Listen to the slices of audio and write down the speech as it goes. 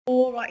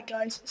Alright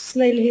guys,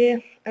 Snail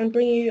here and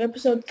bringing you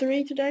episode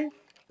 3 today.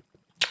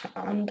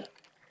 And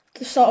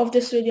to start off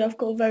this video I've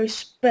got a very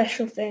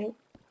special thing.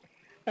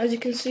 As you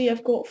can see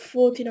I've got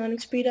 49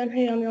 XP down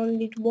here and I only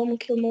need 1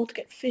 kill more to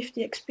get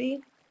 50 XP.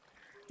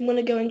 I'm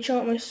gonna go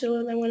enchant my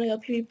sword and I'm gonna go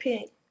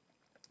PvPing.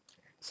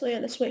 So yeah,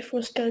 let's wait for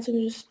a skeleton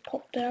to just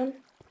pop down.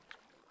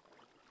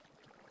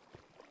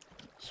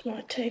 This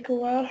might take a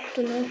while,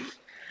 don't know.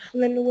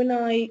 And then when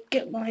I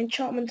get my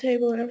enchantment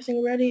table and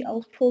everything ready,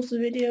 I'll pause the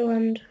video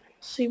and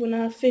see when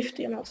I have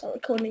 50 and I'll start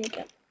recording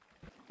again.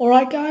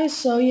 Alright guys,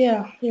 so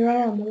yeah, here I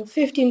am, level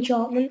 50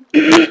 enchantment,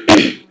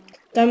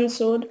 diamond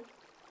sword.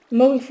 I'm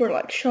hoping for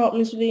like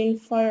sharpness within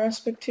fire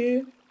aspect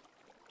too.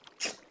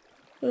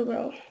 What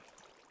about?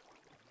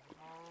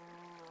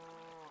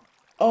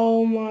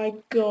 Oh my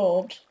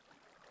god.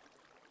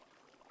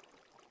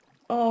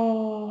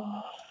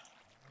 Oh.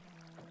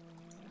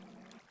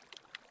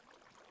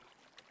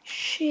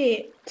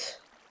 Shit.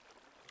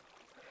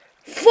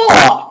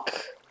 Fuck!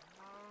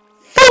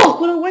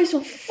 Fuck, what a waste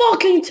of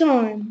fucking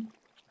time!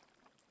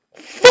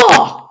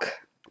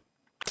 Fuck!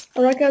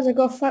 Alright guys, I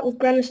got a fight with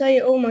Grannis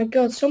A. Oh my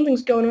god,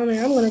 something's going on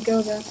here. I'm gonna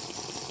go there.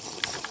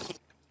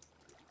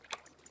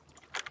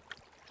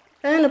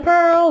 And a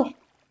pearl!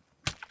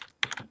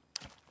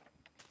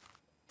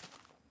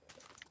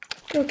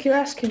 Go keep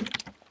asking.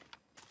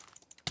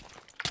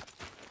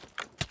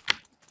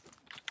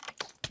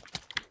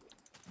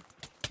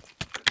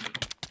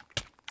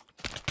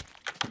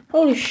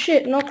 Holy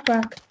shit,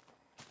 knockback.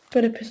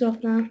 Better piss off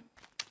now.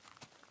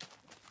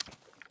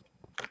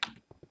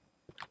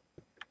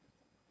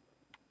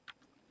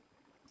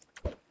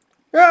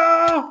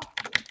 Ah!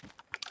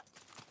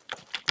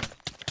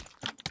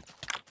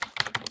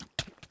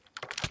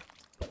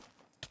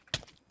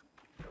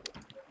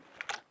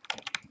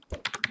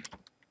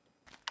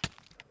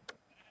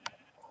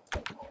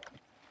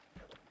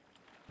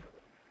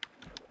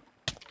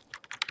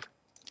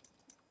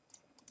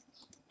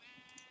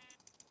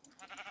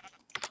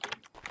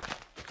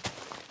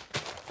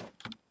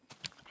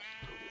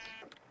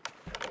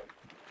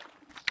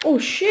 Oh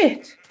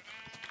shit!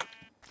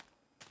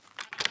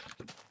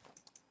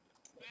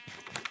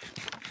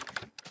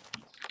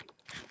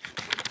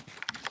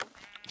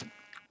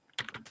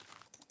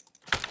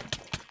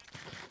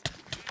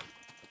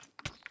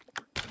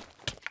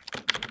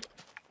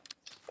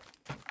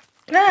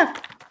 Ah!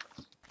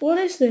 What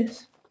is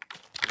this?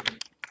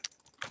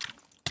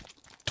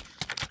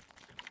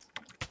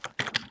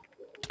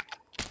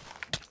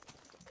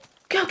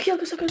 Go, kill,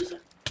 go, go, go.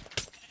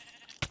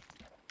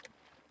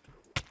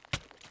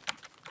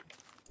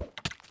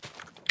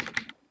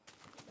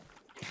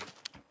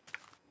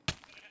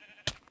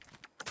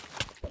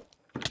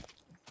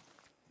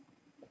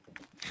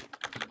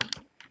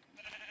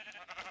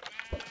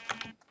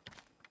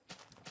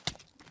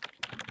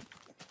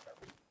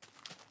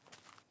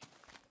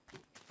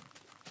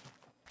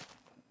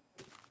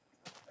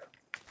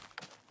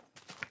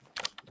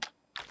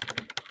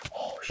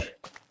 Oh shit.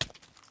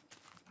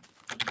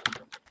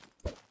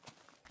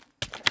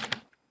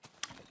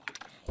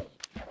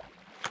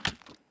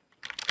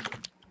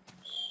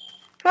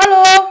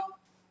 Hello!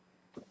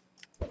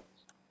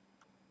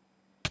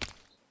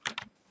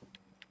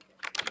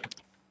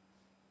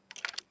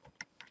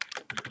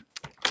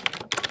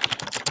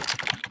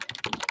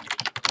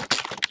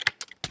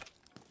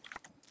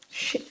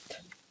 Shit.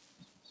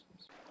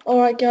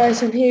 Alright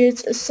guys, and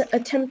here's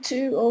attempt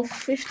 2 of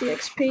 50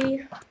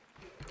 XP.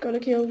 Gotta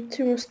kill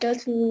 2 more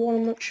skeletons and 1,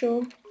 I'm not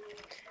sure.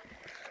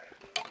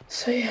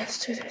 So yeah,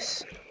 let's do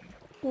this.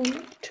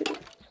 1, 2.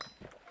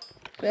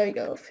 There we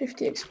go,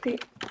 50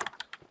 XP.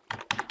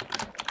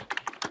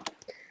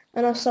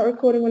 And I'll start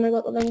recording when I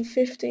got the level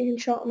 50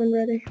 enchantment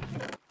ready.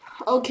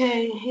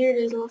 Okay, here it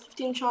is, level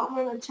 50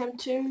 enchantment, attempt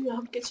 2. I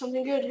hope to get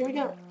something good. Here we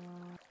go.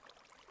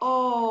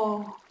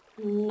 Oh,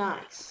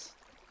 nice.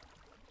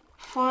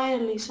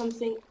 Finally,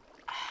 something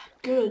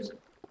good.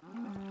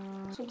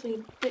 Something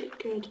a bit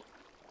good.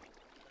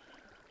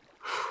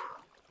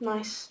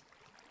 Nice.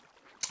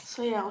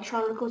 So yeah, I'll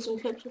try to record some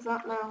clips with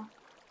that now.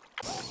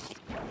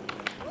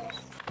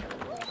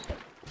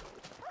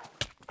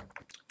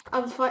 I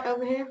have a fight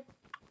over here.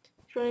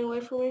 He's running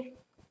away from me.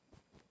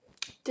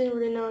 Didn't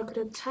really know I could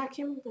attack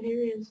him, but here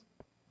he is.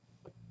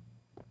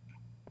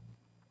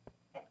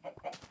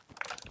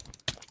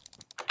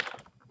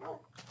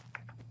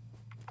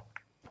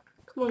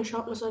 Come on,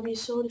 sharpness of your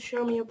sword,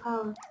 show me your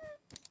power.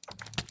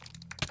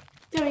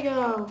 There we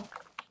go.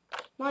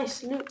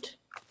 Nice loot.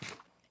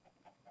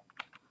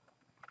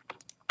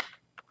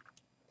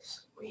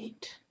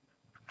 Sweet.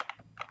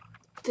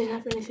 Didn't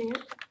have anything in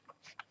it.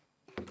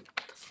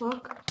 What the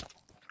fuck?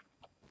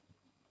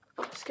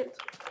 Oh, let's get it.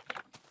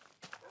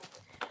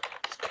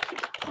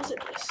 Deposit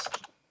this.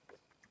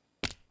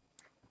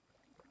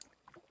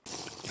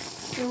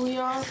 Here we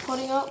are,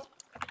 potting up.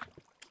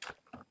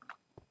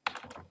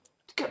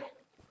 Let's go.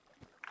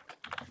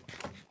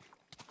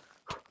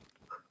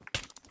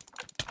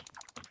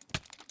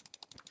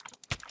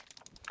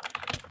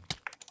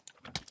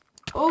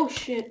 Oh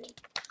shit.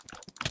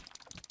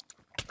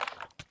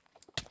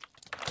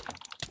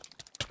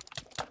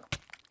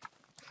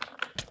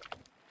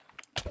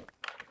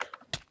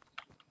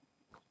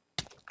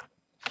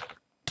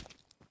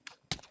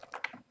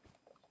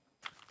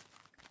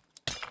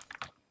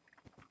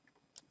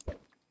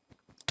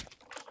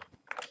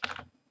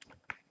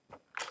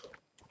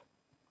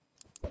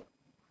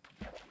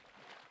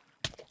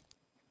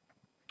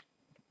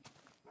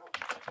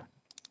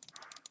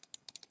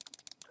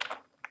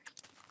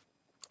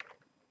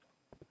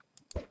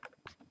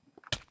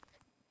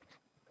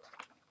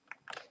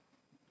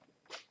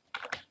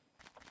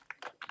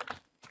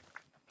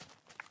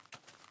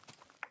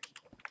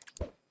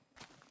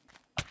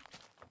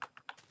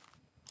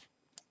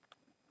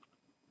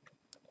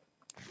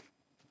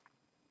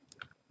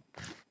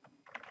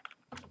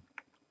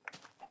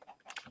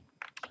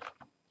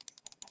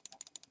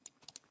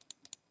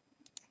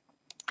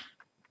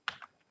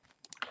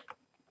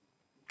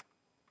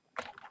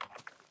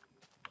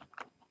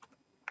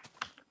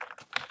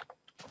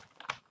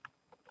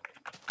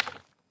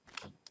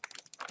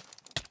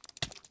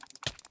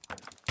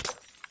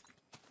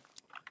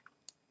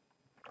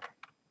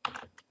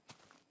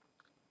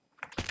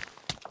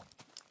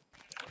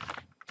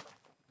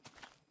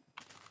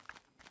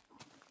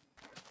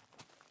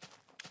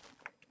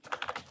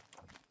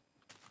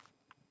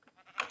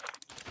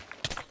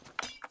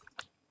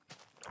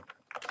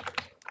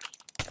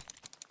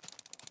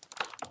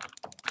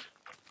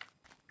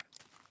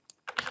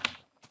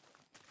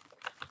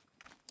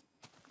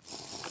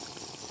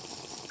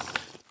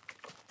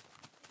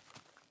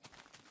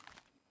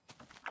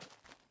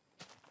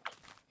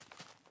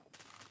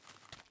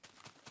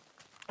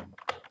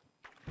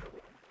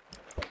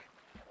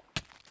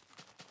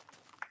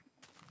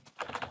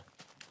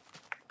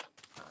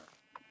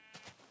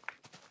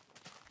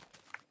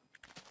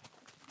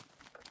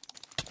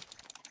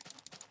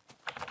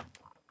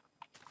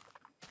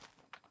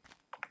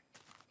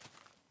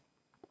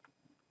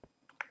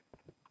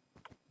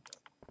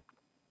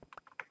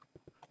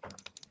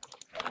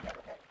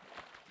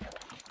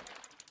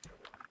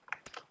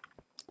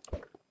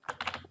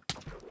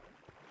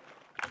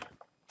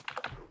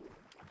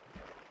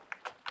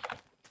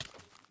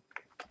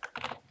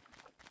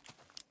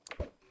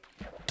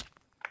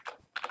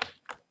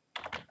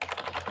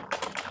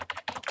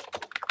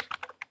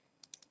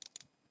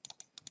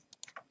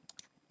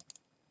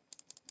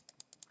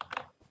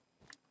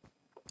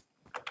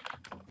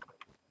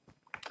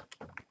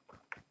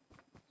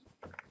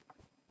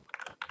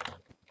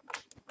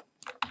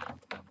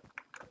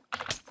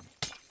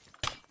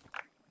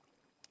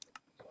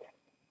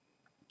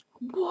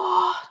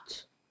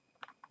 What?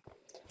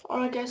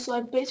 Alright guys, so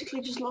I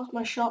basically just lost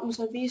my sharpness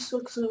of these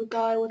because of a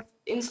guy with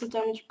instant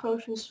damage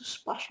potions just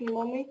splashing them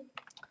on me.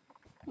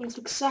 And it's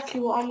exactly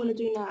what I'm gonna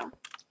do now.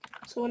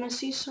 So when I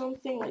see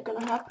something like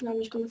gonna happen, I'm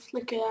just gonna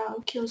flick it out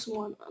and kill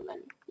someone, and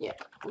then yeah,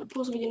 I'm gonna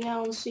pause the video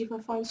now and see if I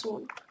find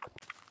someone.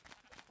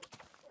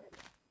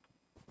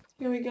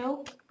 Here we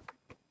go.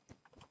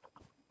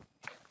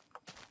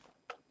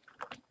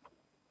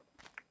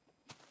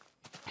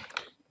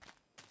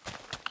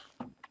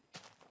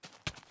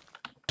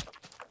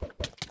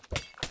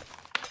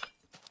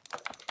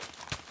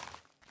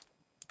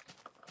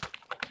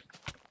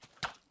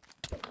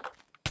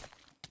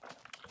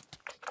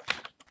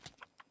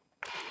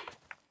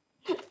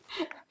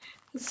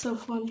 It's so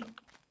funny.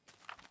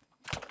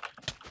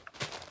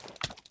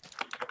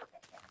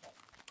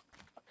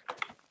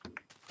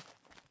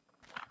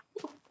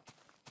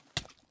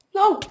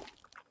 No!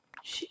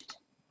 Shit.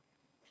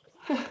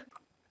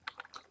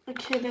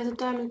 Okay, there's a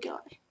diamond guy.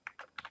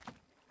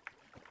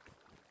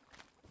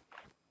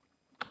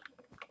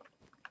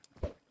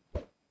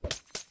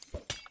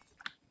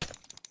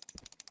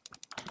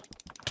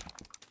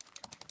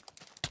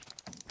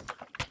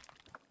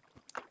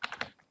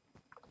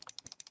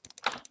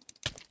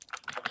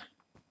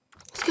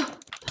 Let's go!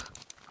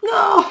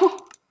 No!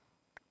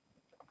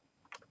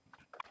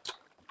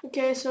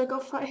 Okay, so I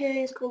got a fight here,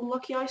 he's called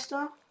Lucky Eye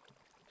Star.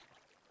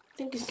 I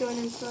think he's going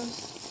in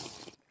first.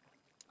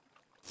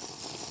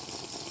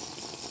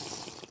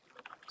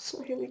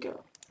 So here we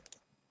go.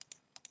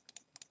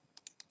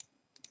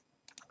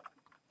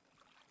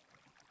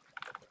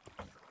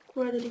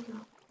 Where did he go?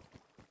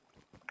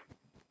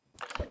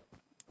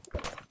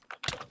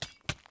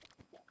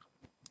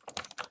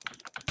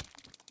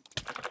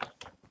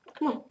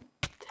 Come on.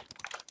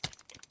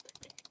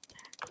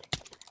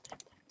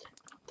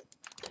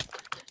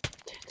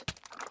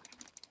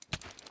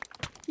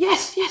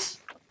 Yes, yes!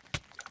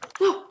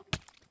 No!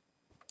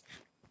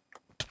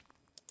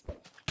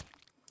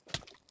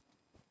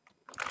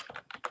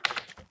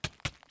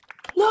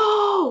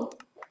 No!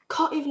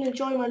 Can't even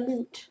enjoy my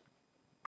loot.